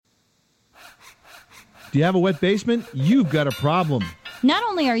Do you have a wet basement? You've got a problem. Not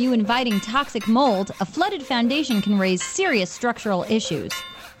only are you inviting toxic mold, a flooded foundation can raise serious structural issues.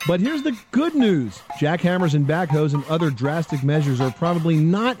 But here's the good news. Jackhammers and backhoes and other drastic measures are probably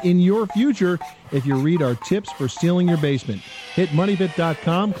not in your future if you read our tips for sealing your basement. Hit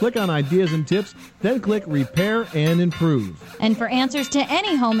MoneyPit.com, click on Ideas and Tips, then click Repair and Improve. And for answers to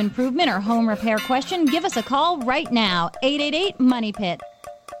any home improvement or home repair question, give us a call right now, 888-MONEYPIT.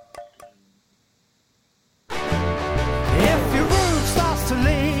 If your roof starts to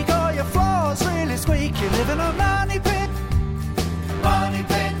leak or your floor's really squeaky, live in a money pit. Money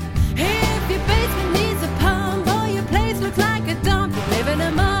pit. If your basement needs a pump or your place looks like a dump, you live in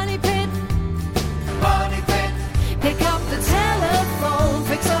a money pit. Money pit. Pick up the telephone,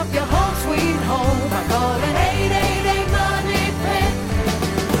 fix up your home sweet home by calling 888-MONEY-PIT.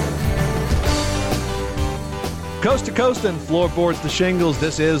 Coast to coast and floorboards to shingles,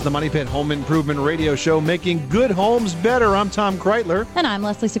 this is the Money Pit Home Improvement Radio Show, making good homes better. I'm Tom Kraeutler. And I'm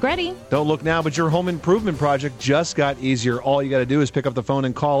Leslie Segrete. Don't look now, but your home improvement project just got easier. All you got to do is pick up the phone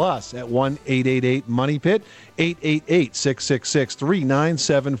and call us at 1-888-MONEY-PIT,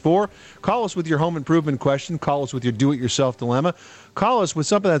 888-666-3974. Call us with your home improvement question. Call us with your do-it-yourself dilemma. Call us with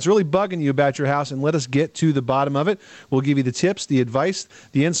something that's really bugging you about your house and let us get to the bottom of it. We'll give you the tips, the advice,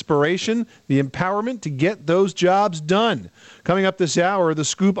 the inspiration, the empowerment to get those jobs done. Coming up this hour, the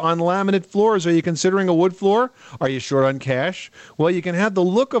scoop on laminate floors. Are you considering a wood floor? Are you short on cash? Well, you can have the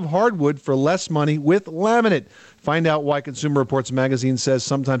look of hardwood for less money with laminate. Find out why Consumer Reports magazine says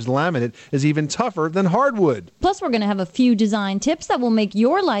sometimes laminate is even tougher than hardwood. Plus, we're going to have a few design tips that will make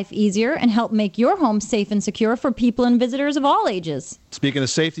your life easier and help make your home safe and secure for people and visitors of all ages. Speaking of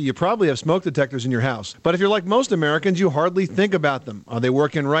safety, you probably have smoke detectors in your house. But if you're like most Americans, you hardly think about them. Are they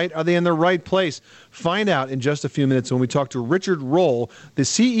working right? Are they in the right place? Find out in just a few minutes when we talk to Richard Roll, the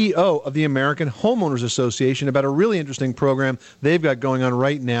CEO of the American Homeowners Association, about a really interesting program they've got going on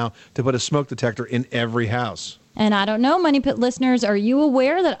right now to put a smoke detector in every house. And I don't know, Money Pit listeners, are you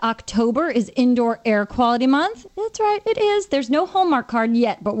aware that October is Indoor Air Quality Month? That's right, it is. There's no Hallmark card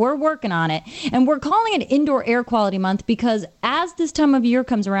yet, but we're working on it. And we're calling it Indoor Air Quality Month because as this time of year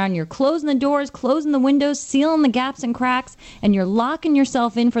comes around, you're closing the doors, closing the windows, sealing the gaps and cracks, and you're locking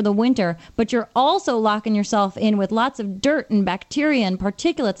yourself in for the winter, but you're also locking yourself in with lots of dirt and bacteria and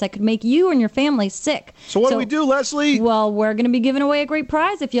particulates that could make you and your family sick. So what do we do, Leslie? Well, we're going to be giving away a great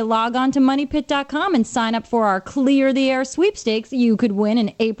prize. If you log on to MoneyPit.com and sign up for our Clear the Air sweepstakes, you could win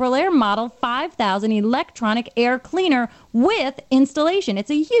an April Air Model 5000 electronic air cleaner with installation. It's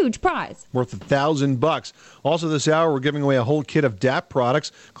a huge prize. Worth $1,000. Also this hour, we're giving away a whole kit of DAP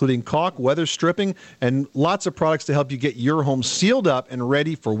products, including caulk, weather stripping, and lots of products to help you get your home sealed up and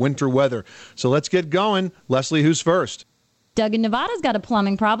ready for winter weather. So let's get going. Leslie, who's first? Doug in Nevada's got a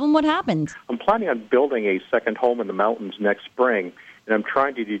plumbing problem. What happened? I'm planning on building a second home in the mountains next spring, and I'm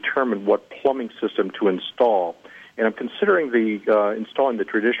trying to determine what plumbing system to install. And I'm considering installing the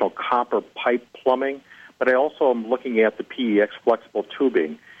traditional copper pipe plumbing, but I also am looking at the PEX flexible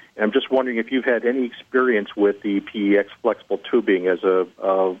tubing. And I'm just wondering if you've had any experience with the PEX flexible tubing as a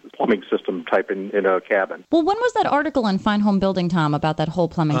plumbing system type in a cabin. Well, when was that article on Fine Home Building, Tom, about that whole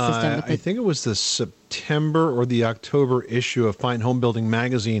plumbing system? I think it was the September or the October issue of Fine Home Building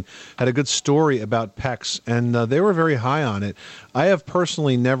magazine. Had a good story about PEX, and they were very high on it. I have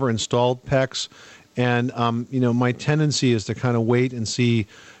personally never installed PEX. And, my tendency is to kind of wait and see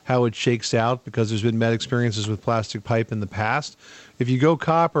how it shakes out because there's been bad experiences with plastic pipe in the past. If you go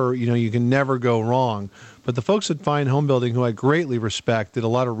copper, you can never go wrong. But the folks at Fine Home Building, who I greatly respect, did a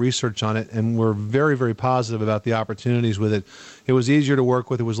lot of research on it and were very, very positive about the opportunities with it. It was easier to work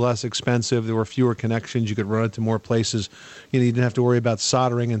with. It was less expensive. There were fewer connections. You could run it to more places. You didn't have to worry about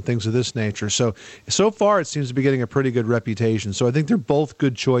soldering and things of this nature. So far, it seems to be getting a pretty good reputation. So I think they're both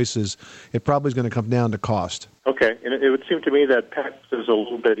good choices. It probably is going to come down to cost. Okay, and it would seem to me that PEX is a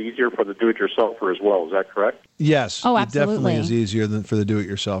little bit easier for the do-it-yourselfer as well. Is that correct? Yes. Oh, It absolutely. definitely is easier than for the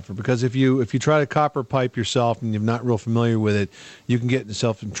do-it-yourselfer because if you try to copper pipe yourself and you're not real familiar with it, you can get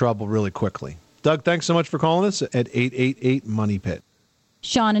yourself in trouble really quickly. Doug, thanks so much for calling us at 888-MONEY-PIT.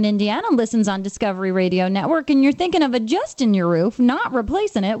 Sean in Indiana listens on Discovery Radio Network, and you're thinking of adjusting your roof, not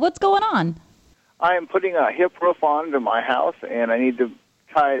replacing it. What's going on? I am putting a hip roof onto my house, and I need to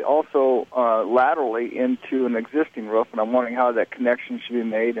tie it also laterally into an existing roof, and I'm wondering how that connection should be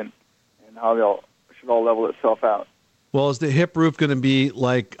made and how it should all level itself out. Well, is the hip roof going to be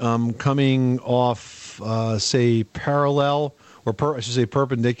like coming off, say, parallel or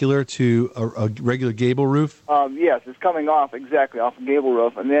perpendicular to a regular gable roof? Yes, it's coming off exactly off a gable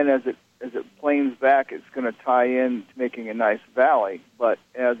roof, and then as it as it planes back, it's going to tie in to making a nice valley. But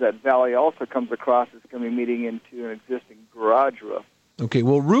as that valley also comes across, it's going to be meeting into an existing garage roof. Okay,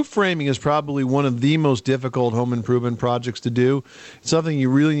 well, roof framing is probably one of the most difficult home improvement projects to do. It's something you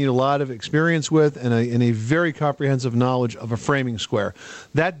really need a lot of experience with and a very comprehensive knowledge of a framing square.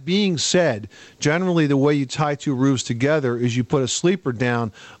 That being said, generally the way you tie two roofs together is you put a sleeper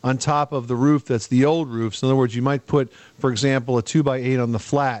down on top of the roof that's the old roof. So in other words, you might put, for example, a 2x8 on the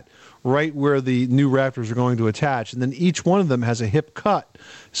flat right where the new rafters are going to attach, and then each one of them has a hip cut.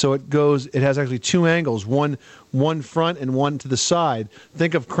 So it has actually two angles, one front and one to the side.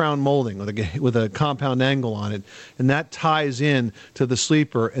 Think of crown molding with a compound angle on it, and that ties in to the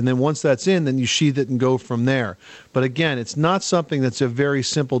sleeper. And then once that's in, then you sheath it and go from there. But again, it's not something that's a very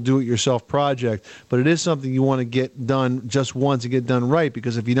simple do-it-yourself project, but it is something you want to get done just once and get done right,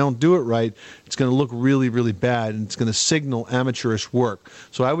 because if you don't do it right, it's going to look really, really bad, and it's going to signal amateurish work.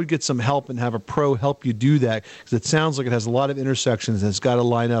 So I would get some help and have a pro help you do that, because it sounds like it has a lot of intersections and it's got to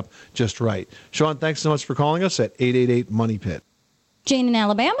line up just right. Sean, thanks so much for calling us at 888-MONEY-PIT. Jane in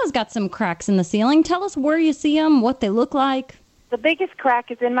Alabama's got some cracks in the ceiling. Tell us where you see them, what they look like. The biggest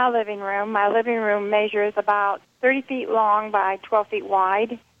crack is in my living room. My living room measures about 30 feet long by 12 feet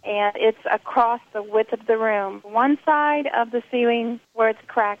wide, and it's across the width of the room. One side of the ceiling where it's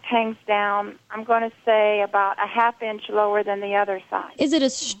cracked hangs down, I'm going to say about a half inch lower than the other side. Is it a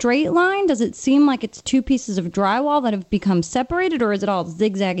straight line? Does it seem like it's two pieces of drywall that have become separated, or is it all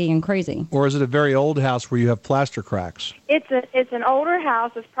zigzaggy and crazy? Or is it a very old house where you have plaster cracks? It's an older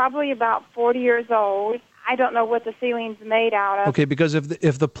house. It's probably about 40 years old. I don't know what the ceiling's made out of. Okay, because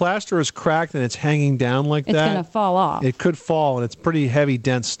if the plaster is cracked and it's hanging down like it's that, going to fall off. It could fall, and it's pretty heavy,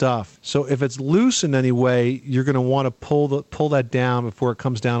 dense stuff. So if it's loose in any way, you're going to want to pull that down before it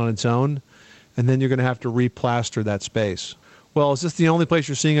comes down on its own, and then you're going to have to replaster that space. Well, is this the only place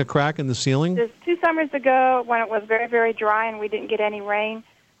you're seeing a crack in the ceiling? Just 2 summers ago, when it was very, very dry and we didn't get any rain,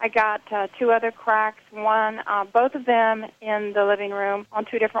 I got 2 other cracks. Both of them in the living room on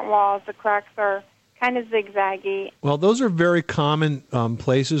 2 different walls. The cracks are kind of zigzaggy. Well, those are very common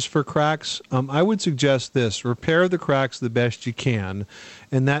places for cracks. I would suggest this: repair the cracks the best you can,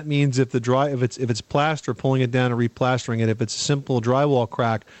 and that means if it's plaster, pulling it down and replastering it. If it's a simple drywall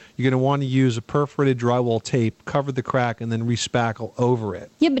crack, you're going to want to use a perforated drywall tape, cover the crack, and then respackle over it.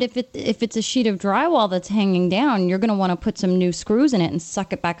 Yeah, but if it's a sheet of drywall that's hanging down, you're going to want to put some new screws in it and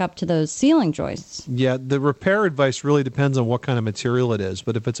suck it back up to those ceiling joists. Yeah, the repair advice really depends on what kind of material it is.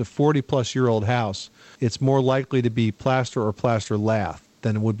 But if it's a 40-plus-year-old house, it's more likely to be plaster or plaster lath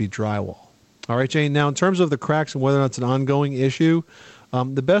than it would be drywall. All right, Jane, now in terms of the cracks and whether or not it's an ongoing issue,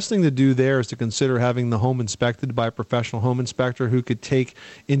 the best thing to do there is to consider having the home inspected by a professional home inspector who could take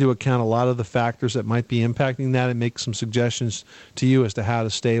into account a lot of the factors that might be impacting that and make some suggestions to you as to how to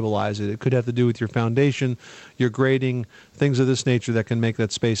stabilize it. It could have to do with your foundation, your grading, things of this nature that can make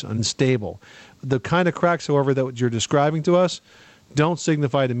that space unstable. The kind of cracks, however, that you're describing to us don't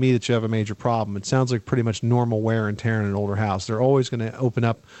signify to me that you have a major problem. It sounds like pretty much normal wear and tear in an older house. They're always going to open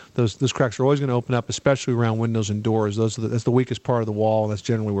up. Those cracks are always going to open up, especially around windows and doors. That's the weakest part of the wall, and that's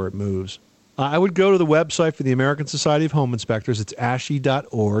generally where it moves. I would go to the website for the American Society of Home Inspectors. It's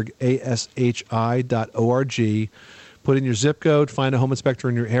ASHI.org, ASHI.org. Put in your zip code, find a home inspector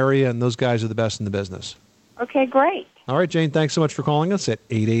in your area, and those guys are the best in the business. Okay, great. All right, Jane, thanks so much for calling us at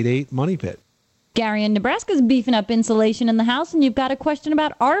 888-MONEY-PIT. Gary in Nebraska's beefing up insulation in the house, and you've got a question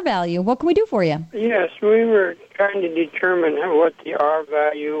about R value. What can we do for you? Yes, we were trying to determine what the R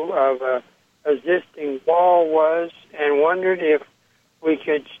value of a existing wall was and wondered if we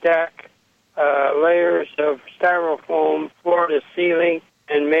could stack layers of styrofoam floor to ceiling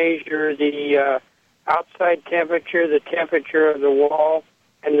and measure the outside temperature, the temperature of the wall,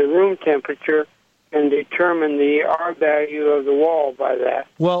 and the room temperature, and determine the R value of the wall by that.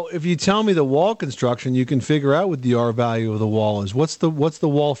 Well, if you tell me the wall construction, you can figure out what the R value of the wall is. What's the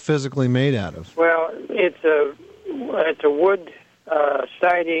wall physically made out of? Well, it's a wood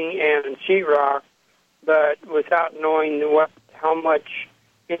siding and sheetrock, but without knowing how much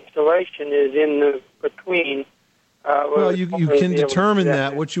insulation is in the between. Well, you can determine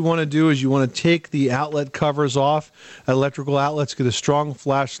that. What you want to do is you want to take the outlet covers off, electrical outlets, get a strong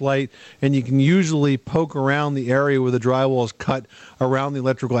flashlight, and you can usually poke around the area where the drywall is cut around the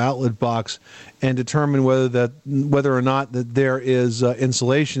electrical outlet box and determine whether or not that there is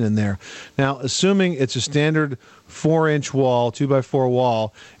insulation in there. Now, assuming it's a standard 4-inch wall, 2x4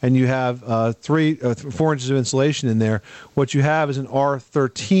 wall, and you have 4 inches of insulation in there, what you have is an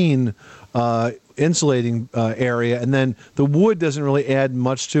R13 insulating area, and then the wood doesn't really add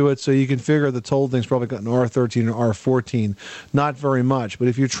much to it, so you can figure the total thing's probably got an R13 or R14, not very much. But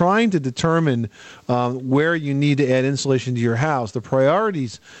if you're trying to determine where you need to add insulation to your house, the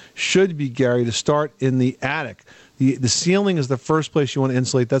priorities should be, Gary, to start in the attic. The ceiling is the first place you want to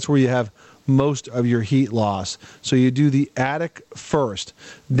insulate. That's where you have most of your heat loss. So you do the attic first,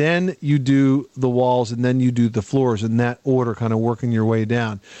 then you do the walls, and then you do the floors in that order, kind of working your way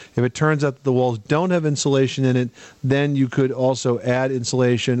down. If it turns out that the walls don't have insulation in it, then you could also add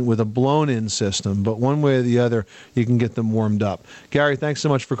insulation with a blown-in system. But one way or the other, you can get them warmed up. Gary, thanks so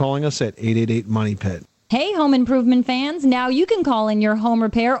much for calling us at 888-MONEY-PIT. Hey, home improvement fans. Now you can call in your home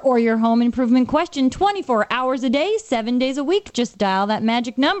repair or your home improvement question 24 hours a day, 7 days a week. Just dial that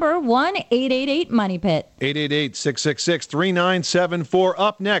magic number, 1-888-MONEY-PIT. 888-666-3974.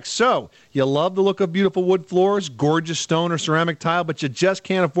 Up next. So, you love the look of beautiful wood floors, gorgeous stone or ceramic tile, but you just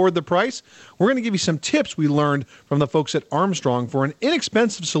can't afford the price? We're going to give you some tips we learned from the folks at Armstrong for an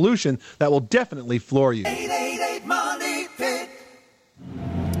inexpensive solution that will definitely floor you. 888-MONEY-PIT.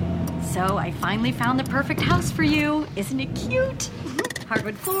 So I finally found the perfect house for you. Isn't it cute?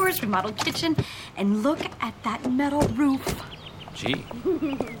 Hardwood floors, remodeled kitchen, and look at that metal roof. Gee.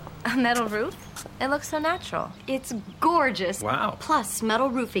 A metal roof? It looks so natural. It's gorgeous. Wow. Plus, metal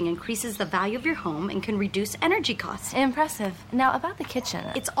roofing increases the value of your home and can reduce energy costs. Impressive. Now, about the kitchen.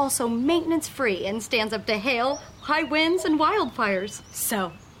 It's also maintenance-free and stands up to hail, high winds, and wildfires.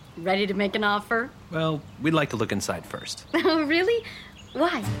 So, ready to make an offer? Well, we'd like to look inside first. Oh, really?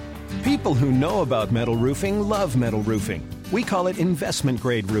 Why? People who know about metal roofing love metal roofing. We call it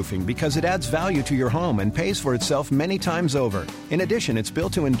investment-grade roofing because it adds value to your home and pays for itself many times over. In addition, it's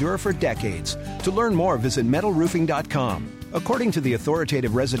built to endure for decades. To learn more, visit metalroofing.com. According to the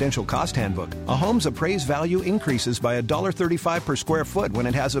authoritative residential cost handbook, a home's appraised value increases by $1.35 per square foot when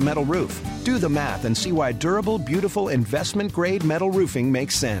it has a metal roof. Do the math and see why durable, beautiful, investment-grade metal roofing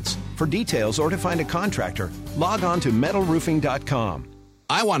makes sense. For details or to find a contractor, log on to metalroofing.com.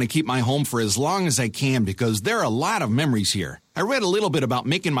 I want to keep my home for as long as I can because there are a lot of memories here. I read a little bit about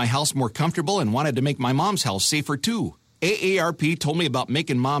making my house more comfortable and wanted to make my mom's house safer too. AARP told me about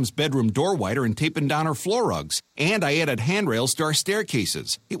making Mom's bedroom door wider and taping down her floor rugs. And I added handrails to our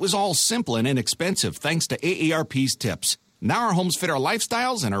staircases. It was all simple and inexpensive thanks to AARP's tips. Now our homes fit our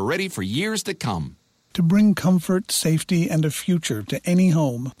lifestyles and are ready for years to come. To bring comfort, safety, and a future to any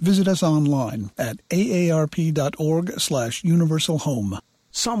home, visit us online at aarp.org/universalhome.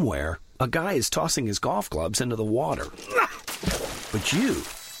 Somewhere, a guy is tossing his golf clubs into the water. But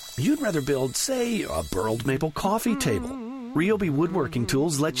you'd rather build, say, a burled maple coffee table. Ryobi Woodworking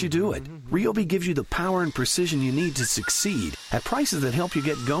Tools lets you do it. Ryobi gives you the power and precision you need to succeed at prices that help you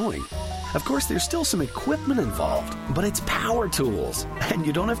get going. Of course, there's still some equipment involved, but it's power tools, and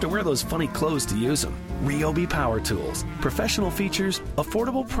you don't have to wear those funny clothes to use them. Ryobi Power Tools. Professional features,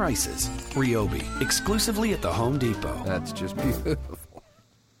 affordable prices. Ryobi, exclusively at the Home Depot. That's just beautiful.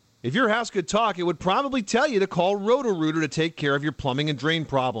 If your house could talk, it would probably tell you to call Roto-Rooter to take care of your plumbing and drain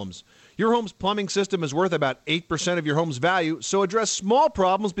problems. Your home's plumbing system is worth about 8% of your home's value, so address small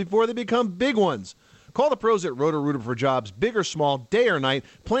problems before they become big ones. Call the pros at Roto-Rooter for jobs, big or small, day or night,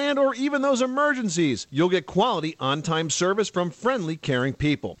 planned or even those emergencies. You'll get quality, on-time service from friendly, caring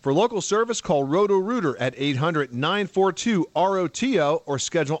people. For local service, call Roto-Rooter at 800-942-ROTO or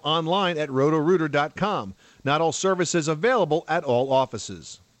schedule online at rotorooter.com. Not all services available at all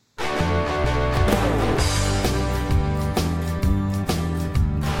offices.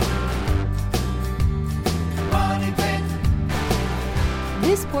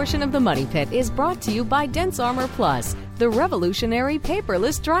 This portion of the Money Pit is brought to you by Dense Armor Plus, the revolutionary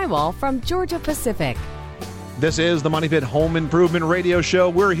paperless drywall from Georgia Pacific. This is the Money Pit Home Improvement Radio Show.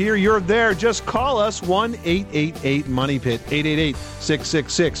 We're here, you're there. Just call us 1-888-MONEY-PIT,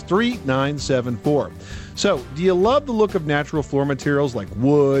 888-666-3974. So, do you love the look of natural floor materials like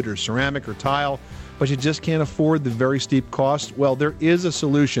wood or ceramic or tile, but you just can't afford the very steep cost? Well, there is a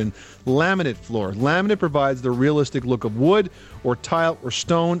solution. Laminate floor. Laminate provides the realistic look of wood or tile or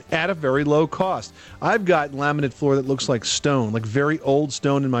stone at a very low cost. I've got laminate floor that looks like stone, like very old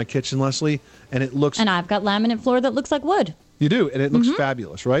stone in my kitchen, Leslie, and it looks... And I've got laminate floor that looks like wood. You do, and it looks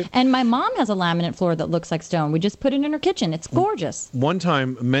fabulous, right? And my mom has a laminate floor that looks like stone. We just put it in her kitchen. It's gorgeous. One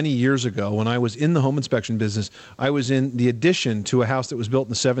time, many years ago, when I was in the home inspection business, I was in the addition to a house that was built in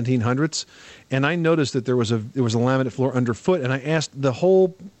the 1700s, and I noticed that there was a laminate floor underfoot, and I asked the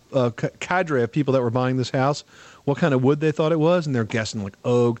whole cadre of people that were buying this house what kind of wood they thought it was, and they're guessing like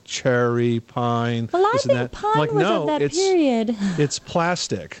oak, cherry, pine, Well, I this and think that. pine I'm like, was no, of that it's period. it's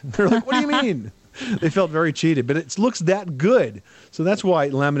plastic. They're like, what do you mean? They felt very cheated, but it looks that good. So that's why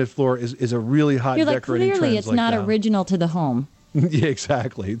laminate floor is a really hot You're like, decorating clearly trend. it's not original to the home. Yeah,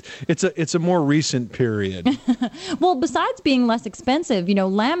 exactly. It's a more recent period. Well, besides being less expensive,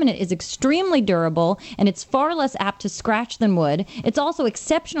 laminate is extremely durable and it's far less apt to scratch than wood. It's also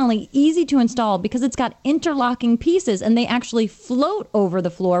exceptionally easy to install because it's got interlocking pieces and they actually float over the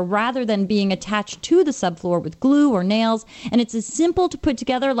floor rather than being attached to the subfloor with glue or nails. And it's as simple to put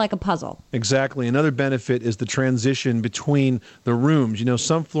together like a puzzle. Exactly. Another benefit is the transition between the rooms.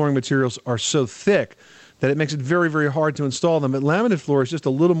 Some flooring materials are so thick that it makes it very, very hard to install them. But laminate floor is just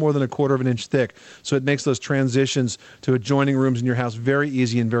a little more than 1/4 of an inch thick, so it makes those transitions to adjoining rooms in your house very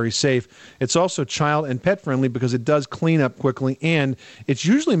easy and very safe. It's also child and pet friendly because it does clean up quickly, and it's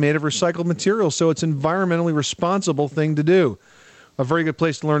usually made of recycled materials, so it's an environmentally responsible thing to do. A very good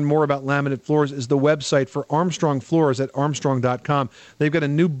place to learn more about laminate floors is the website for Armstrong Floors at armstrong.com. They've got a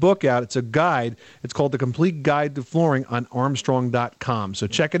new book out. It's a guide. It's called The Complete Guide to Flooring on armstrong.com. So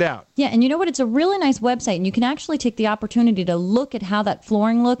check it out. Yeah, and you know what? It's a really nice website, and you can actually take the opportunity to look at how that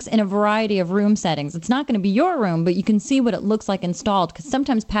flooring looks in a variety of room settings. It's not going to be your room, but you can see what it looks like installed because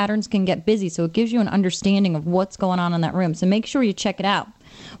sometimes patterns can get busy, so it gives you an understanding of what's going on in that room. So make sure you check it out.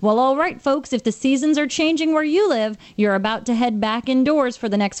 Well, all right, folks, if the seasons are changing where you live, you're about to head back indoors for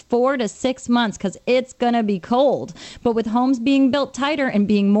the next 4 to 6 months because it's going to be cold. But with homes being built tighter and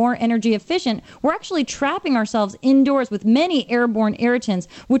being more energy efficient, we're actually trapping ourselves indoors with many airborne irritants,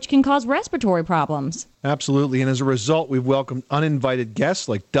 which can cause respiratory problems. Absolutely. And as a result, we've welcomed uninvited guests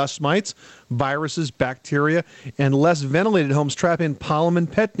like dust mites, viruses, bacteria, and less ventilated homes trap in pollen and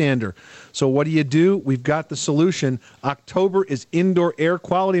pet dander. So what do? We've got the solution. October is Indoor Air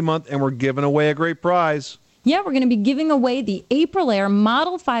Quality Month, and we're giving away a great prize. Yeah, we're going to be giving away the April Air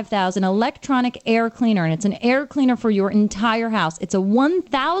Model 5000 electronic air cleaner, and it's an air cleaner for your entire house. It's a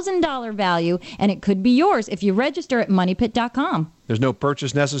 $1,000 value, and it could be yours if you register at moneypit.com. There's no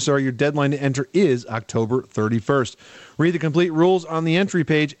purchase necessary. Your deadline to enter is October 31st. Read the complete rules on the entry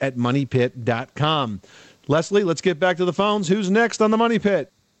page at moneypit.com. Leslie, let's get back to the phones. Who's next on the Money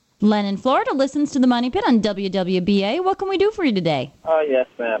Pit? Len in Florida listens to the Money Pit on WWBA. What can we do for you today? Yes,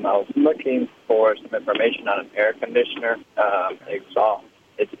 ma'am. I was looking for some information on an air conditioner exhaust.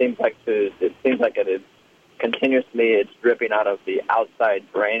 It seems like it is continuously it's dripping out of the outside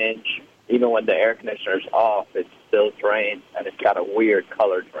drainage. Even when the air conditioner is off, it still drains, and it's got a weird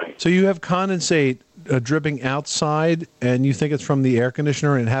color drain. So you have condensate dripping outside, and you think it's from the air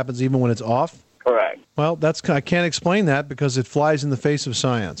conditioner, and it happens even when it's off? Correct. Well, I can't explain that because it flies in the face of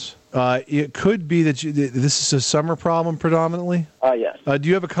science. It could be that this is a summer problem predominantly? Yes. Do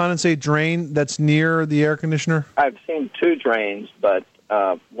you have a condensate drain that's near the air conditioner? I've seen 2 drains, but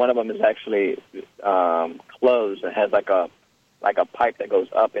one of them is actually closed and has like a pipe that goes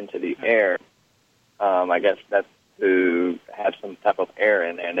up into the air. I guess that's to have some type of air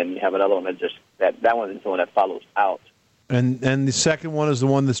in there, and then you have another one that one is the one that follows out. And the second one is the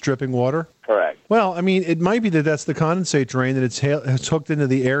one that's dripping water? Correct. Well, I mean, it might be that's the condensate drain, that it's hooked into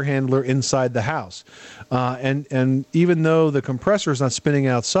the air handler inside the house. And even though the compressor is not spinning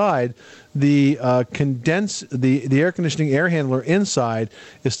outside, the air conditioning air handler inside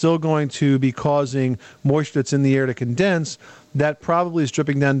is still going to be causing moisture that's in the air to condense. That probably is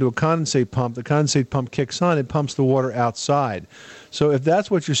dripping down to a condensate pump. The condensate pump kicks on, it pumps the water outside. So if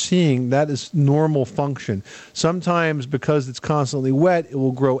that's what you're seeing, that is normal function. Sometimes because it's constantly wet, it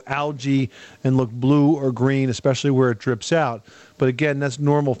will grow algae and look blue or green, especially where it drips out. But again, that's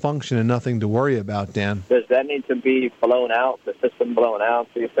normal function and nothing to worry about, Dan. Does that need to be blown out, the system blown out,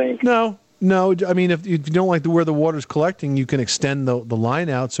 do you think? No. I mean, if you don't like where the water's collecting, you can extend the line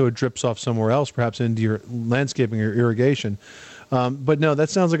out so it drips off somewhere else, perhaps into your landscaping or irrigation. But no, that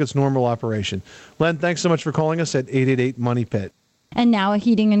sounds like it's normal operation. Len, thanks so much for calling us at 888-MONEY-PIT. And now a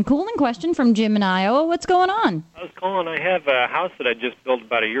heating and cooling question from Jim in Iowa. What's going on? I was calling. I have a house that I just built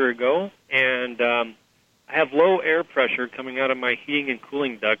about a year ago, and I have low air pressure coming out of my heating and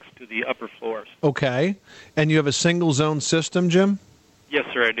cooling ducts to the upper floors. Okay. And you have a single-zone system, Jim? Yes,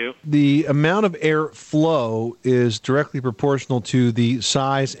 sir, I do. The amount of air flow is directly proportional to the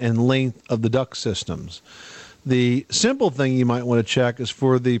size and length of the duct systems. The simple thing you might want to check is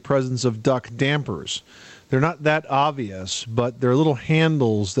for the presence of duct dampers. They're not that obvious, but they're little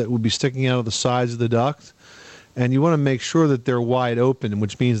handles that would be sticking out of the sides of the duct. And you want to make sure that they're wide open,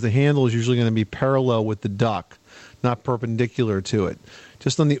 which means the handle is usually going to be parallel with the duct, not perpendicular to it.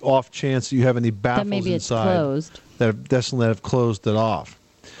 Just on the off chance that you have any baffles that maybe inside it's closed. that have closed it off.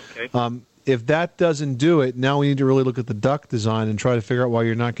 Okay. If that doesn't do it, now we need to really look at the duct design and try to figure out why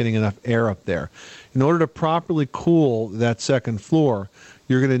you're not getting enough air up there. In order to properly cool that second floor,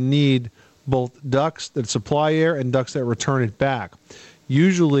 you're going to need both ducts that supply air and ducts that return it back.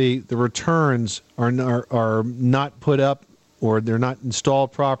 Usually the returns are not put up, or they're not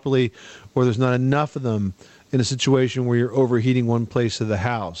installed properly, or there's not enough of them in a situation where you're overheating one place of the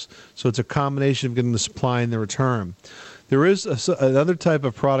house. So it's a combination of getting the supply and the return. There is another type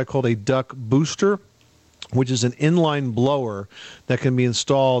of product called a duct booster, which is an inline blower that can be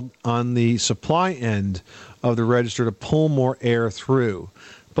installed on the supply end of the register to pull more air through.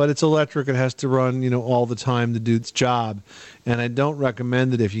 But it's electric. It has to run, all the time to do its job. And I don't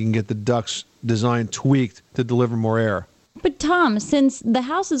recommend it if you can get the ducts design tweaked to deliver more air. But Tom, since the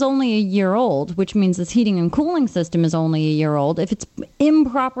house is only a year old, which means this heating and cooling system is only a year old, if it's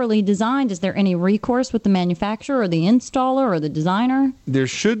improperly designed, is there any recourse with the manufacturer or the installer or the designer? There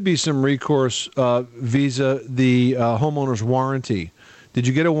should be some recourse vis-a the homeowner's warranty. Did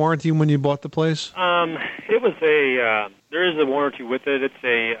you get a warranty when you bought the place? It was there is a warranty with it. It's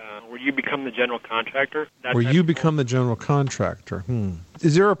where you become the general contractor. Where you become the general contractor.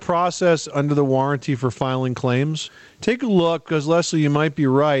 Is there a process under the warranty for filing claims? Take a look, because Leslie, you might be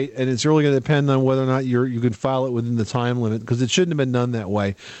right, and it's really going to depend on whether or not you can file it within the time limit, because it shouldn't have been done that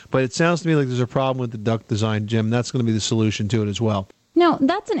way. But it sounds to me like there's a problem with the duct design, Jim. That's going to be the solution to it as well. No,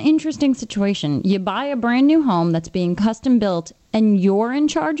 that's an interesting situation. You buy a brand new home that's being custom built, and you're in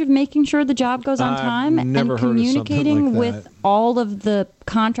charge of making sure the job goes on time and communicating with all of the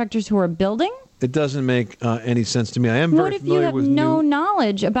contractors who are building? It doesn't make any sense to me. I am very familiar with. What if you have no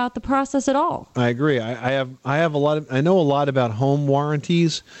knowledge about the process at all? I agree. I know a lot about home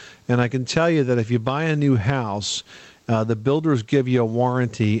warranties, and I can tell you that if you buy a new house, the builders give you a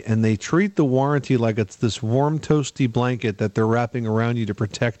warranty, and they treat the warranty like it's this warm, toasty blanket that they're wrapping around you to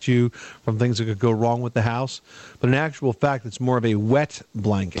protect you from things that could go wrong with the house. But in actual fact, it's more of a wet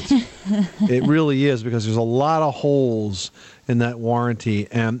blanket. It really is, because there's a lot of holes in that warranty.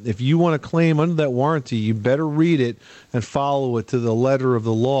 And if you want to claim under that warranty, you better read it and follow it to the letter of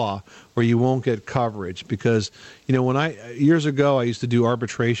the law, or you won't get coverage. Because, years ago, I used to do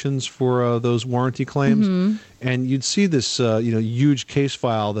arbitrations for those warranty claims, and you'd see this, huge case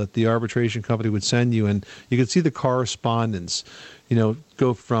file that the arbitration company would send you, and you could see the correspondence,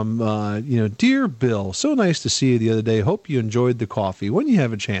 go from, Dear Bill, so nice to see you the other day. Hope you enjoyed the coffee. When you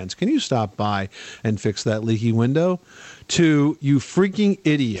have a chance, can you stop by and fix that leaky window? To, you freaking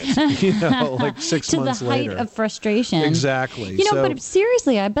idiot, like 6 months to the later. height of frustration. Exactly. But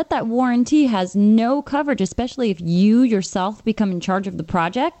seriously, I bet that warranty has no coverage, especially if you yourself become in charge of the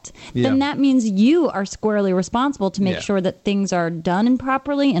project. Then that means you are squarely responsible to make sure that things are done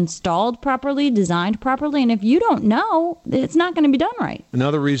properly, installed properly, designed properly. And if you don't know, it's not going to be done right.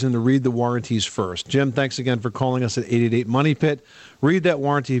 Another reason to read the warranties first. Jim, thanks again for calling us at 888-MONEY-PIT. Read that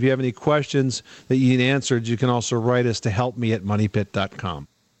warranty. If you have any questions that you need answered, you can also write us to helpme@moneypit.com.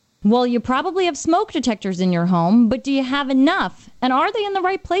 Well, you probably have smoke detectors in your home, but do you have enough? And are they in the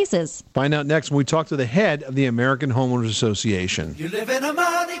right places? Find out next when we talk to the head of the American Homeowners Association. You live in a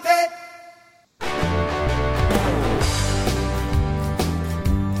money pit.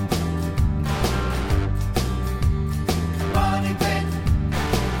 Money pit.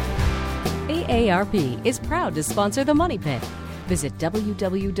 AARP is proud to sponsor the Money Pit. Visit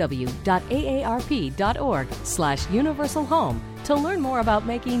www.aarp.org/universal home to learn more about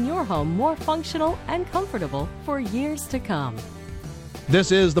making your home more functional and comfortable for years to come.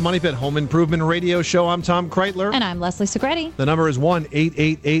 This is the Money Pit Home Improvement Radio Show. I'm Tom Kraeutler. And I'm Leslie Segrete. The number is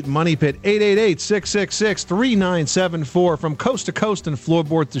 1-888-MONEY-PIT, 888-666-3974. From coast to coast and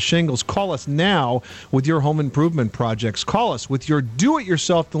floorboards to shingles, call us now with your home improvement projects. Call us with your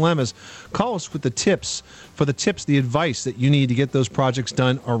do-it-yourself dilemmas. Call us with the tips, the advice that you need to get those projects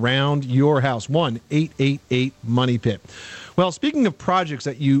done around your house. 1-888-MONEY-PIT. Well, speaking of projects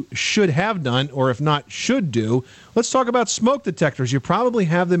that you should have done, or if not should do, let's talk about smoke detectors. You probably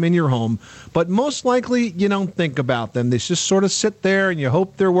have them in your home, but most likely you don't think about them. They just sort of sit there and you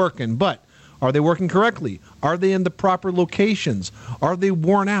hope they're working. But are they working correctly? Are they in the proper locations? Are they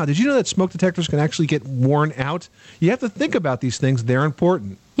worn out? Did you know that smoke detectors can actually get worn out? You have to think about these things. They're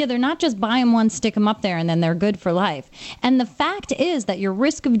important. Yeah, they're not just buy them once, stick them up there, and then they're good for life. And the fact is that your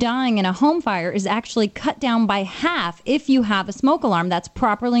risk of dying in a home fire is actually cut down by half if you have a smoke alarm that's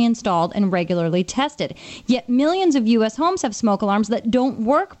properly installed and regularly tested. Yet millions of U.S. homes have smoke alarms that don't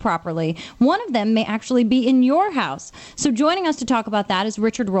work properly. One of them may actually be in your house. So joining us to talk about that is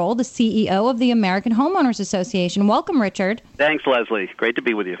Richard Roll, the CEO of the American Homeowners Association. Welcome, Richard. Thanks, Leslie. Great to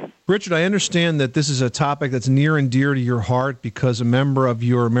be with you. Richard, I understand that this is a topic that's near and dear to your heart because a member of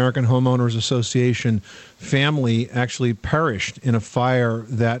your American Homeowners Association family actually perished in a fire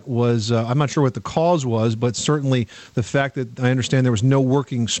that was, I'm not sure what the cause was, but certainly the fact that I understand there was no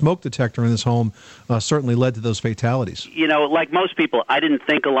working smoke detector in this home certainly led to those fatalities. You know, like most people, I didn't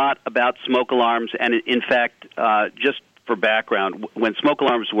think a lot about smoke alarms, and in fact, just for background, when smoke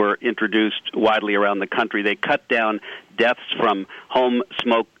alarms were introduced widely around the country, they cut down deaths from home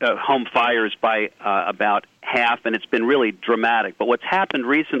fires by about half, and it's been really dramatic. But what's happened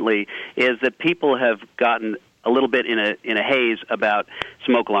recently is that people have gotten a little bit in a haze about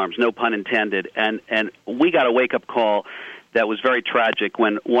smoke alarms, no pun intended, and we got a wake-up call that was very tragic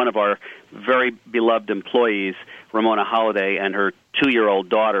when one of our very beloved employees, Ramona Holliday, and her 2-year-old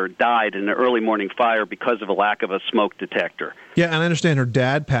daughter died in an early morning fire because of a lack of a smoke detector. Yeah, and I understand her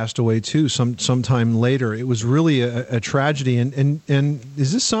dad passed away too sometime later. It was really a tragedy. And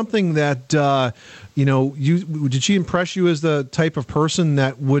is this something that did she impress you as the type of person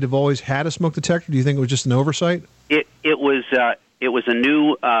that would have always had a smoke detector? Do you think it was just an oversight? It was a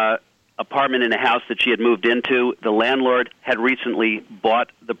new apartment in a house that she had moved into. The landlord had recently bought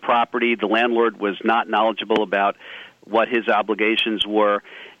the property. The landlord was not knowledgeable about what his obligations were,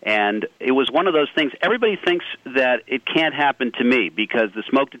 and it was one of those things. Everybody thinks that it can't happen to me because the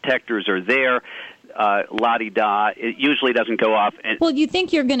smoke detectors are there, la-di-da. It usually doesn't go off. Well, you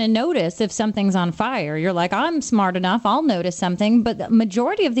think you're going to notice if something's on fire. You're like, I'm smart enough, I'll notice something, but the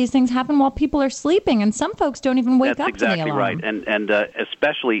majority of these things happen while people are sleeping, and some folks don't even wake up to the alarm. That's exactly right, and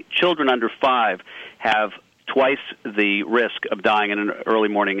especially children under 5 have twice the risk of dying in an early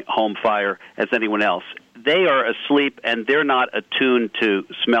morning home fire as anyone else. They are asleep, and they're not attuned to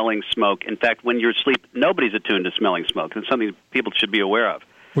smelling smoke. In fact, when you're asleep, nobody's attuned to smelling smoke. It's something people should be aware of.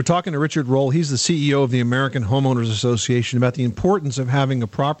 We're talking to Richard Roll. He's the CEO of the American Homeowners Association about the importance of having a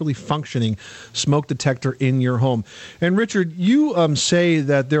properly functioning smoke detector in your home. And Richard, you say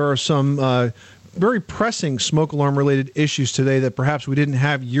that there are some very pressing smoke alarm-related issues today that perhaps we didn't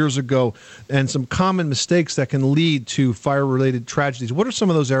have years ago, and some common mistakes that can lead to fire-related tragedies. What are some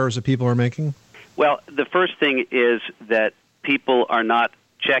of those errors that people are making? Well, the first thing is that people are not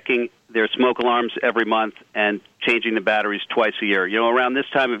checking their smoke alarms every month and changing the batteries twice a year. You know, around this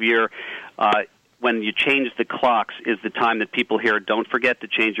time of year, when you change the clocks is the time that people hear, don't forget to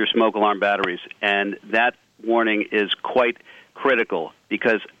change your smoke alarm batteries. And that warning is quite critical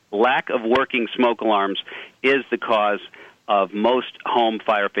because lack of working smoke alarms is the cause of most home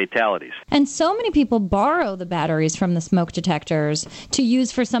fire fatalities. And so many people borrow the batteries from the smoke detectors to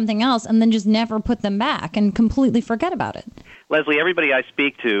use for something else and then just never put them back and completely forget about it. Leslie, everybody I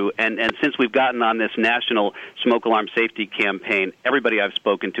speak to, and since we've gotten on this national smoke alarm safety campaign, everybody I've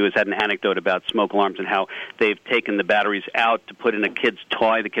spoken to has had an anecdote about smoke alarms and how they've taken the batteries out to put in a kid's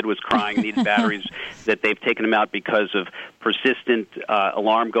toy. The kid was crying, needed batteries, that they've taken them out because of persistent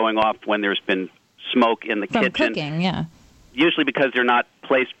alarm going off when there's been smoke in the kitchen. From cooking, yeah. Usually because they're not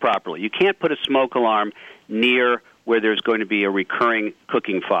placed properly. You can't put a smoke alarm near where there's going to be a recurring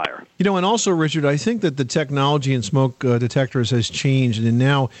cooking fire. You know, and also, Richard, I think that the technology in smoke detectors has changed, and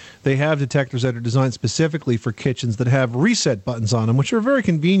now they have detectors that are designed specifically for kitchens that have reset buttons on them, which are very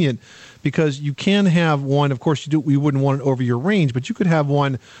convenient because you can have one, of course, you wouldn't want it over your range, but you could have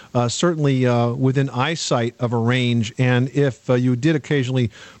one certainly within eyesight of a range, and if you did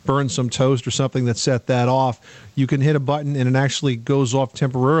occasionally burn some toast or something that set that off, you can hit a button and it actually goes off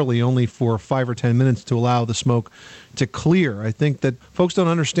temporarily only for 5 or 10 minutes to allow the smoke to clear. I think that folks don't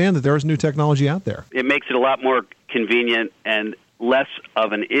understand that there is new technology out there. It makes it a lot more convenient and less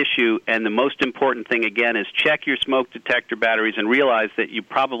of an issue, and the most important thing, again, is check your smoke detector batteries and realize that you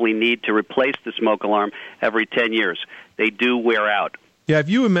probably need to replace the smoke alarm every 10 years. They do wear out. Yeah, if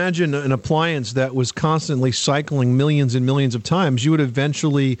you imagine an appliance that was constantly cycling millions and millions of times, you would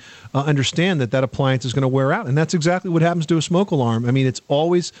eventually understand that that appliance is going to wear out. And that's exactly what happens to a smoke alarm. I mean, it's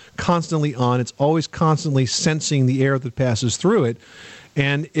always constantly on. It's always constantly sensing the air that passes through it.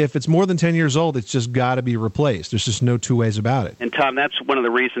 And if it's more than 10 years old, it's just got to be replaced. There's just no two ways about it. And, Tom, that's one of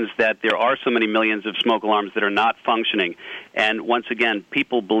the reasons that there are so many millions of smoke alarms that are not functioning. And, once again,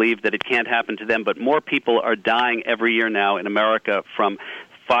 people believe that it can't happen to them, but more people are dying every year now in America from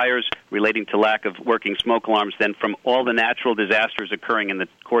fires relating to lack of working smoke alarms than from all the natural disasters occurring in the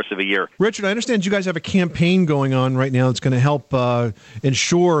course of a year. Richard, I understand you guys have a campaign going on right now that's going to help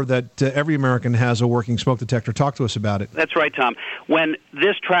ensure that every American has a working smoke detector. Talk to us about it. That's right, Tom. When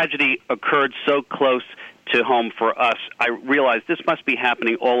this tragedy occurred so close to home for us, I realized this must be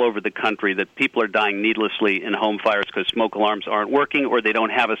happening all over the country, that people are dying needlessly in home fires because smoke alarms aren't working or they don't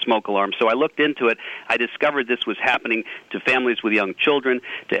have a smoke alarm. So I looked into it. I discovered this was happening to families with young children,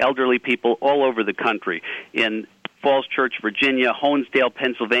 to elderly people all over the country. In Falls Church, Virginia, Honesdale,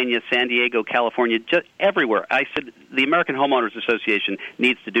 Pennsylvania, San Diego, California, just everywhere. I said the American Homeowners Association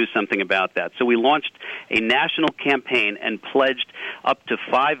needs to do something about that. So we launched a national campaign and pledged up to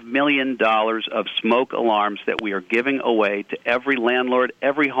 $5 million of smoke alarms that we are giving away to every landlord,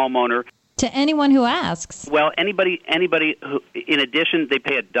 every homeowner. To anyone who asks. Well, anybody who, in addition, they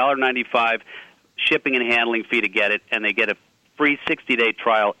pay $1.95 shipping and handling fee to get it, and they get a free 60-day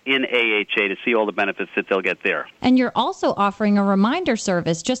trial in AHA to see all the benefits that they'll get there. And you're also offering a reminder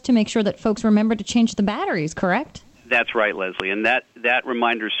service just to make sure that folks remember to change the batteries, correct? That's right, Leslie. And that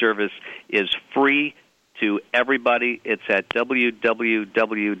reminder service is free to everybody. It's at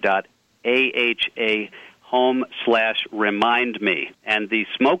www.ahahome/remindme. And the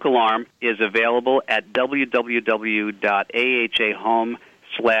smoke alarm is available at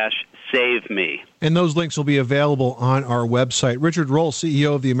www.ahahome/save me. And those links will be available on our website. Richard Roll,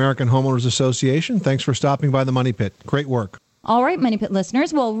 CEO of the American Homeowners Association, thanks for stopping by the Money Pit. Great work. All right, Money Pit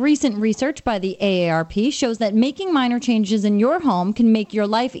listeners. Well, recent research by the AARP shows that making minor changes in your home can make your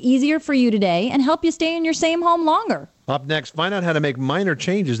life easier for you today and help you stay in your same home longer. Up next, find out how to make minor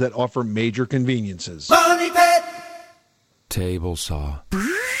changes that offer major conveniences. Money Pit! Table saw.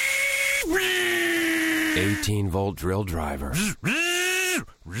 18-volt drill driver.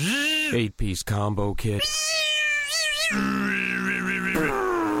 8-piece combo kit.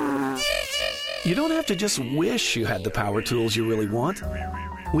 You don't have to just wish you had the power tools you really want.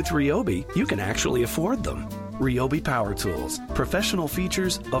 With Ryobi, you can actually afford them. Ryobi Power Tools. Professional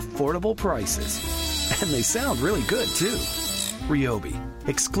features, affordable prices. And they sound really good, too. Ryobi.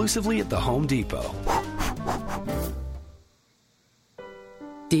 Exclusively at the Home Depot.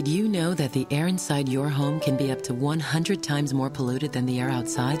 Did you know that the air inside your home can be up to 100 times more polluted than the air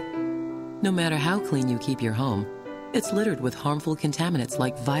outside? No matter how clean you keep your home, it's littered with harmful contaminants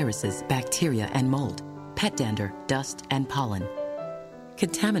like viruses, bacteria, and mold, pet dander, dust, and pollen.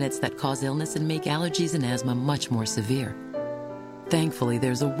 Contaminants that cause illness and make allergies and asthma much more severe. Thankfully,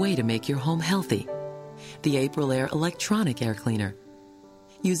 there's a way to make your home healthy. The April Air Electronic Air Cleaner.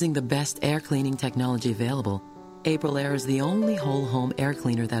 Using the best air cleaning technology available, April Air is the only whole home air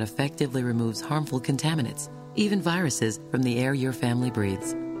cleaner that effectively removes harmful contaminants, even viruses, from the air your family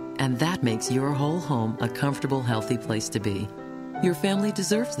breathes. And that makes your whole home a comfortable, healthy place to be. Your family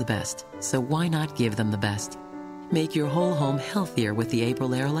deserves the best, so why not give them the best? Make your whole home healthier with the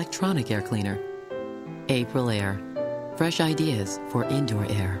April Air Electronic Air Cleaner. April Air. Fresh ideas for indoor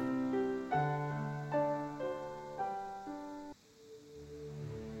air.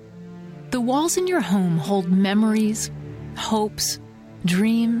 The walls in your home hold memories, hopes,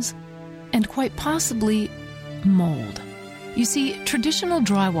 dreams, and quite possibly mold. You see, traditional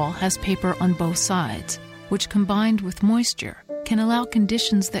drywall has paper on both sides, which combined with moisture can allow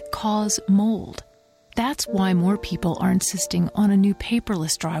conditions that cause mold. That's why more people are insisting on a new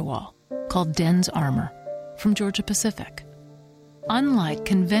paperless drywall called Den's Armor from Georgia Pacific. Unlike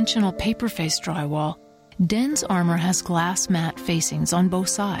conventional paper-faced drywall, Den's Armor has glass mat facings on both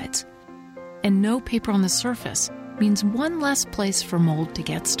sides. And no paper on the surface means one less place for mold to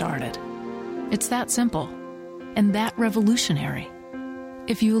get started. It's that simple. And that revolutionary.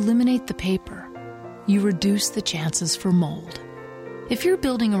 If you eliminate the paper, you reduce the chances for mold. If you're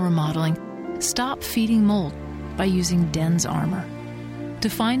building or remodeling, stop feeding mold by using Den's Armor. To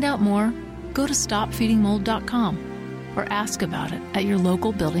find out more, go to stopfeedingmold.com or ask about it at your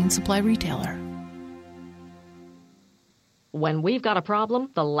local building supply retailer. When we've got a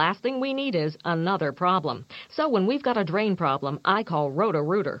problem, the last thing we need is another problem. So when we've got a drain problem, I call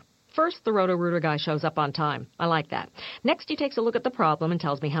Roto-Rooter. First, the Roto-Rooter guy shows up on time. I like that. Next, he takes a look at the problem and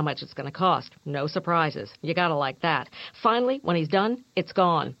tells me how much it's going to cost. No surprises. You gotta like that. Finally, when he's done, it's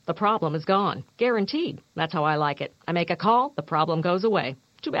gone. The problem is gone. Guaranteed. That's how I like it. I make a call, the problem goes away.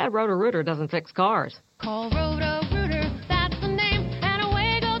 Too bad Roto-Rooter doesn't fix cars. Call Roto-Rooter, that's the name, and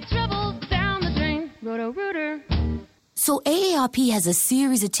away go trouble down the drain. Roto-Rooter. So AARP has a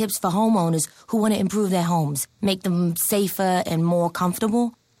series of tips for homeowners who want to improve their homes, make them safer and more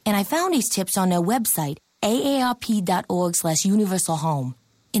comfortable. And I found these tips on their website, aarp.org/universalhome.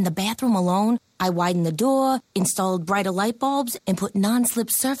 In the bathroom alone, I widened the door, installed brighter light bulbs, and put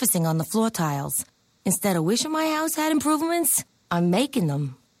non-slip surfacing on the floor tiles. Instead of wishing my house had improvements, I'm making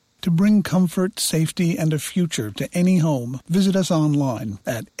them. To bring comfort, safety, and a future to any home, visit us online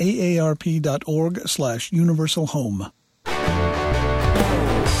at aarp.org/universalhome.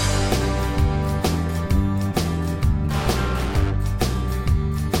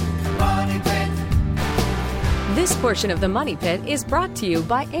 This portion of the Money Pit is brought to you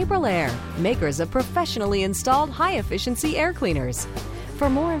by Aprilaire, makers of professionally installed high-efficiency air cleaners. For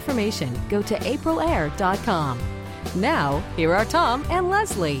more information, go to aprilaire.com. Now, here are Tom and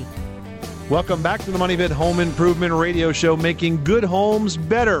Leslie. Welcome back to the Money Pit Home Improvement Radio Show, making good homes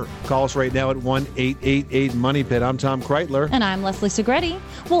better. Call us right now at 1-888-MONEY-PIT. I'm Tom Kraeutler. And I'm Leslie Segrete.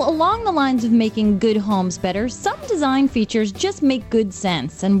 Well, along the lines of making good homes better, some design features just make good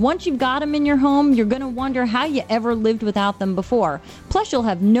sense. And once you've got them in your home, you're going to wonder how you ever lived without them before. Plus, you'll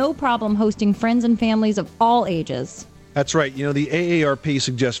have no problem hosting friends and families of all ages. That's right. You know, the AARP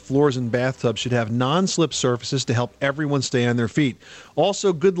suggests floors and bathtubs should have non-slip surfaces to help everyone stay on their feet.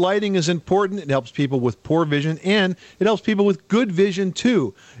 Also, good lighting is important. It helps people with poor vision, and it helps people with good vision,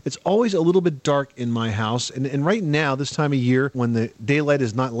 too. It's always a little bit dark in my house, and right now, this time of year, when the daylight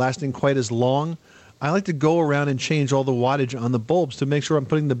is not lasting quite as long, I like to go around and change all the wattage on the bulbs to make sure I'm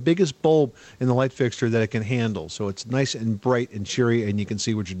putting the biggest bulb in the light fixture that it can handle. So it's nice and bright and cheery, and you can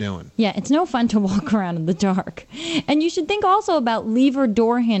see what you're doing. Yeah, it's no fun to walk around in the dark. And you should think also about lever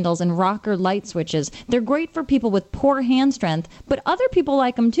door handles and rocker light switches. They're great for people with poor hand strength, but other people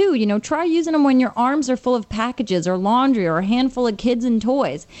like them too. You know, try using them when your arms are full of packages or laundry or a handful of kids and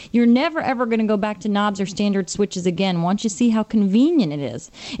toys. You're never ever going to go back to knobs or standard switches again once you see how convenient it is.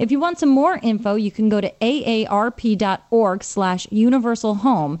 If you want some more info, you can go to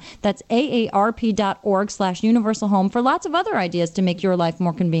aarp.org/universalhome. That's aarp.org/universalhome for lots of other ideas to make your life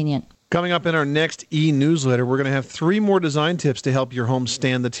more convenient. Coming up in our next e-newsletter, we're going to have 3 more design tips to help your home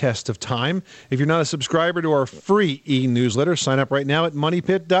stand the test of time. If you're not a subscriber to our free e-newsletter, sign up right now at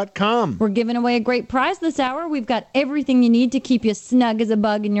moneypit.com. We're giving away a great prize this hour. We've got everything you need to keep you snug as a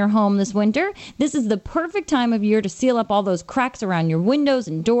bug in your home this winter. This is the perfect time of year to seal up all those cracks around your windows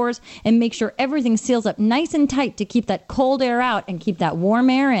and doors and make sure everything seals up nice and tight to keep that cold air out and keep that warm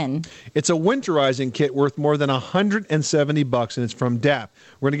air in. It's a winterizing kit worth more than $170, and it's from DAP.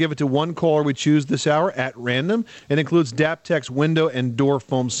 We're going to give it to one caller we choose this hour at random. It includes DAP Tech's window and door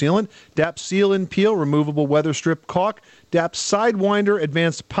foam sealant, DAP Seal and Peel removable weather strip caulk, DAP Sidewinder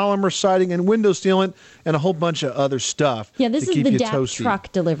advanced polymer siding and window sealant, and a whole bunch of other stuff. Yeah, this to is keep the you DAP toasty.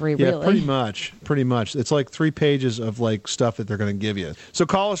 truck delivery, Yeah, really. pretty much. It's like 3 pages of like stuff that they're going to give you. So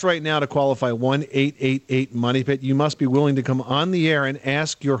call us right now to qualify 1-888-MONEY-PIT. You must be willing to come on the air and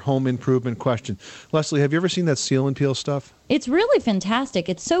ask your home improvement question. Leslie, have you ever seen that seal and peel stuff? It's really fantastic.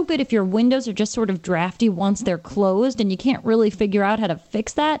 It's so good if your windows are just sort of drafty once they're closed and you can't really figure out how to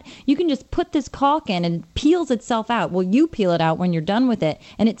fix that. You can just put this caulk in and it peels itself out. Well, you peel it out when you're done with it,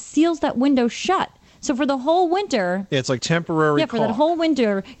 and it seals that window shut. So for the whole winter... Yeah, it's like temporary Yeah, for that whole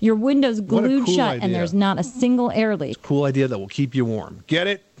winter, your window's glued cool shut idea. and there's not a single air leak. Cool idea that will keep you warm. Get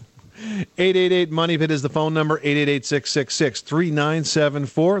it? 888-MONEY-PIT is the phone number,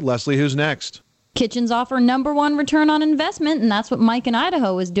 888-666-3974. Leslie, who's next? Kitchens offer #1 return on investment, and that's what Mike in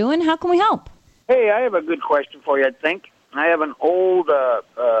Idaho is doing. How can we help? Hey, I have a good question for you, I think. I have an old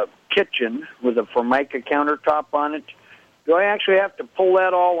kitchen with a Formica countertop on it. Do I actually have to pull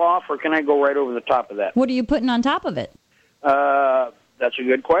that all off, or can I go right over the top of that? What are you putting on top of it? That's a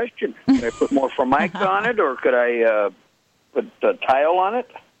good question. Could I put more Formica on it, or could I put tile on it?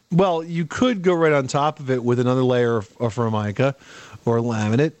 Well, you could go right on top of it with another layer of Formica or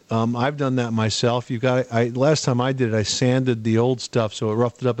laminate. I've done that myself. Last time I did it, I sanded the old stuff so it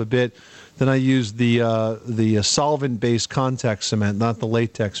roughed it up a bit. Then I used the solvent-based contact cement, not the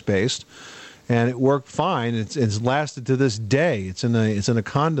latex-based, and it worked fine. It's lasted to this day. It's in a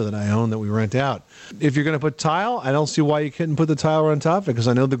condo that I own that we rent out. If you're going to put tile, I don't see why you couldn't put the tile on top of it, because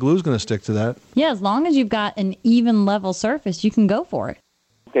I know the glue's going to stick to that. Yeah, as long as you've got an even level surface, you can go for it.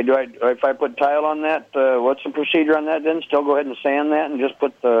 Okay, if I put tile on that, what's the procedure on that then? Still go ahead and sand that and just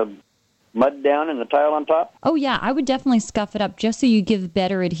put the mud down and the tile on top? Oh, yeah, I would definitely scuff it up just so you give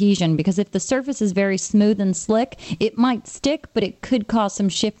better adhesion, because if the surface is very smooth and slick, it might stick, but it could cause some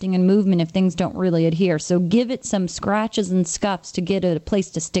shifting and movement if things don't really adhere. So give it some scratches and scuffs to get it a place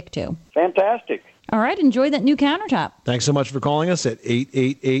to stick to. Fantastic. All right, enjoy that new countertop. Thanks so much for calling us at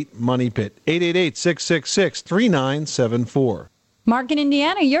 888-MONEY-PIT, 888-666-3974. Mark in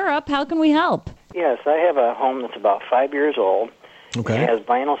Indiana, you're up. How can we help? Yes, I have a home that's about 5 years old. Okay. It has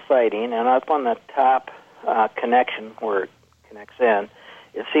vinyl siding, and up on the top connection where it connects in,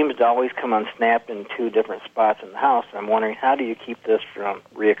 it seems to always come unsnapped in two different spots in the house. I'm wondering, how do you keep this from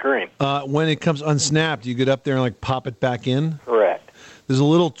reoccurring? When it comes unsnapped, you get up there and like pop it back in? Correct. There's a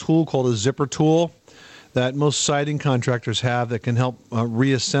little tool called a zipper tool that most siding contractors have that can help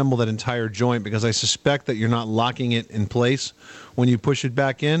reassemble that entire joint, because I suspect that you're not locking it in place when you push it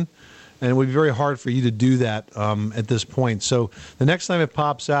back in, and it would be very hard for you to do that at this point. So the next time it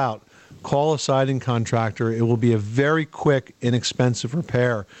pops out, call a siding contractor. It will be a very quick, inexpensive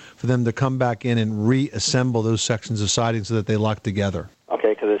repair for them to come back in and reassemble those sections of siding so that they lock together. Okay,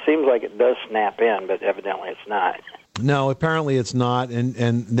 because it seems like it does snap in, but evidently it's not. No, apparently it's not,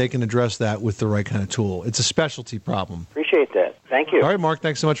 and they can address that with the right kind of tool. It's a specialty problem. Appreciate that. Thank you. All right, Mark,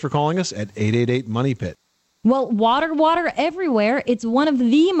 thanks so much for calling us at 888-MONEY-PIT. Well, water everywhere. It's one of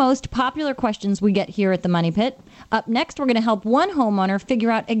the most popular questions we get here at the Money Pit. Up next, we're going to help one homeowner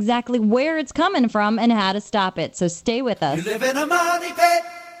figure out exactly where it's coming from and how to stop it. So stay with us. You live in a money pit.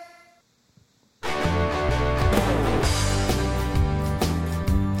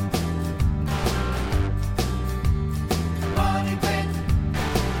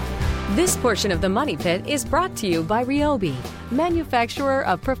 This portion of the Money Pit is brought to you by Ryobi, manufacturer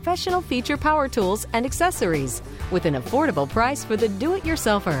of professional feature power tools and accessories, with an affordable price for the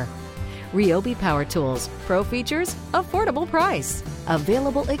do-it-yourselfer. Ryobi Power Tools, pro features, affordable price.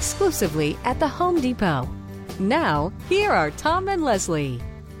 Available exclusively at the Home Depot. Now, here are Tom and Leslie.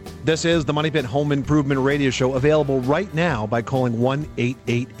 This is the Money Pit Home Improvement Radio Show, available right now by calling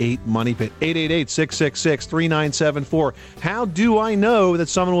 1-888-MONEY-PIT, 888-666-3974. How do I know that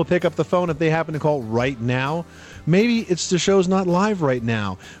someone will pick up the phone if they happen to call right now? Maybe it's the show's not live right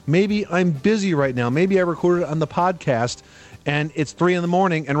now. Maybe I'm busy right now. Maybe I recorded it on the podcast and it's 3 in the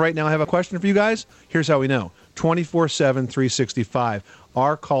morning, and right now I have a question for you guys. Here's how we know. 24/7, 365.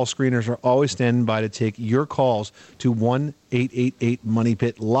 Our call screeners are always standing by to take your calls to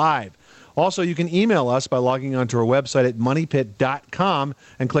 1-888-MONEY-PIT live. Also, you can email us by logging onto our website at moneypit.com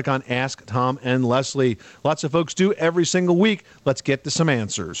and click on Ask Tom and Leslie. Lots of folks do every single week. Let's get to some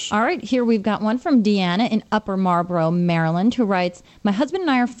answers. All right, here we've got one from Deanna in Upper Marlboro, Maryland, who writes, my husband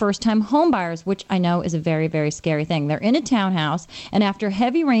and I are first-time home buyers, which I know is a very, very scary thing. They're in a townhouse, and after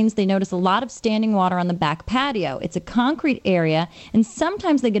heavy rains, they notice a lot of standing water on the back patio. It's a concrete area, and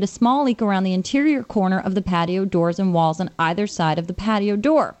sometimes they get a small leak around the interior corner of the patio doors and walls on either side of the patio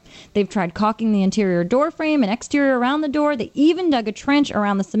door. They've tried caulking the interior door frame and exterior around the door. They even dug a trench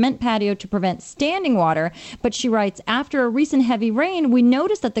around the cement patio to prevent standing water. But she writes, after a recent heavy rain, we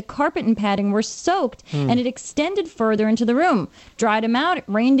noticed that the carpet and padding were soaked and it extended further into the room. Dried them out, it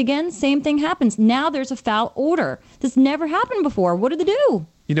rained again, same thing happens. Now there's a foul odor. This never happened before. What do they do?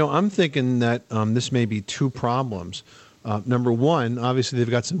 You know, I'm thinking that this may be two problems. Number one, obviously they've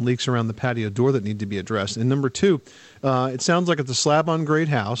got some leaks around the patio door that need to be addressed. And number two, it sounds like it's a slab-on-grade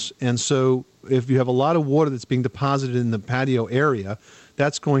house. And so if you have a lot of water that's being deposited in the patio area,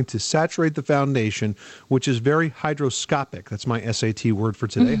 that's going to saturate the foundation, which is very hydroscopic. That's my SAT word for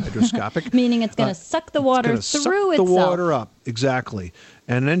today, hydroscopic. Meaning it's going to suck the water through suck itself. the water up, exactly.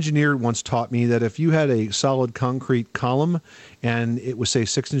 And an engineer once taught me that if you had a solid concrete column and it was, say,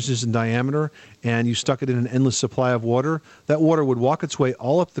 6 inches in diameter, and you stuck it in an endless supply of water, that water would walk its way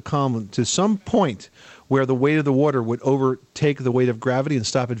all up the column to some point where the weight of the water would overtake the weight of gravity and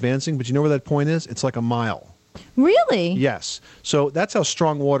stop advancing. But you know where that point is? It's like a mile. Really? Yes. So that's how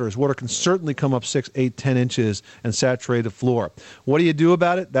strong water is. Water can certainly come up 6, 8, 10 inches and saturate the floor. What do you do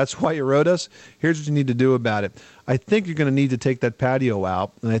about it? That's why you wrote us. Here's what you need to do about it. I think you're going to need to take that patio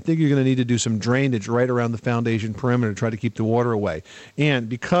out, and I think you're going to need to do some drainage right around the foundation perimeter to try to keep the water away. And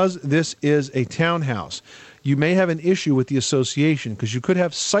because this is a townhouse, you may have an issue with the association because you could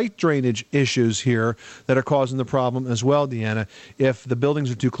have site drainage issues here that are causing the problem as well, Deanna. If the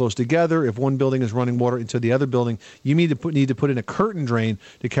buildings are too close together, if one building is running water into the other building, you need to put in a curtain drain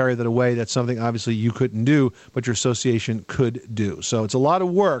to carry that away. That's something obviously you couldn't do, but your association could do. So it's a lot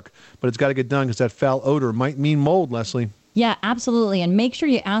of work, but it's got to get done because that foul odor might mean mold, Leslie. Yeah, absolutely. And make sure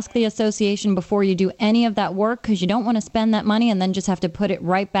you ask the association before you do any of that work because you don't want to spend that money and then just have to put it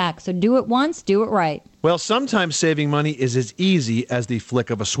right back. So do it once, do it right. Well, sometimes saving money is as easy as the flick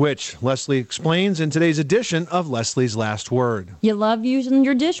of a switch. Leslie explains in today's edition of Leslie's Last Word. You love using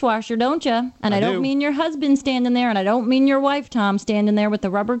your dishwasher, don't you? And I don't mean your husband standing there, and I don't mean your wife, Tom, standing there with the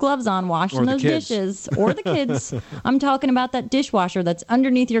rubber gloves on washing those dishes. Or the kids. I'm talking about that dishwasher that's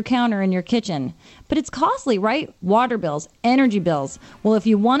underneath your counter in your kitchen. But it's costly, right? Water bills, energy bills. Well, if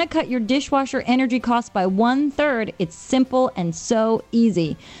you want to cut your dishwasher energy costs by 1/3, it's simple and so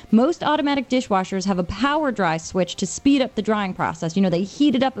easy. Most automatic dishwashers have a power dry switch to speed up the drying process. You know, they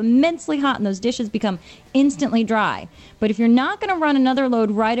heat it up immensely hot and those dishes become instantly dry. But if you're not going to run another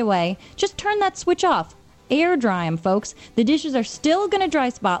load right away, just turn that switch off. Air dry them, folks. The dishes are still going to dry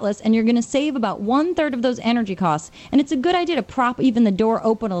spotless, and you're going to save about 1/3 of those energy costs. And it's a good idea to prop even the door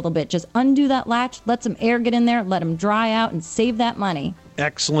open a little bit. Just undo that latch, let some air get in there, let them dry out, and save that money.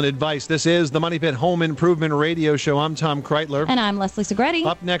 Excellent advice. This is the Money Pit Home Improvement Radio Show. I'm Tom Kraeutler. And I'm Leslie Segrete.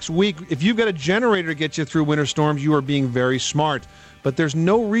 Up next week, if you've got a generator to get you through winter storms, you are being very smart. But there's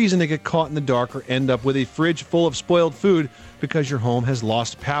no reason to get caught in the dark or end up with a fridge full of spoiled food because your home has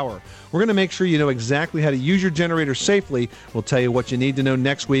lost power. We're going to make sure you know exactly how to use your generator safely. We'll tell you what you need to know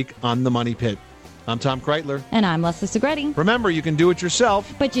next week on The Money Pit. I'm Tom Kraeutler. And I'm Leslie Segrete. Remember, you can do it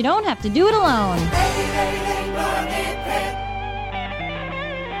yourself, but you don't have to do it alone. 888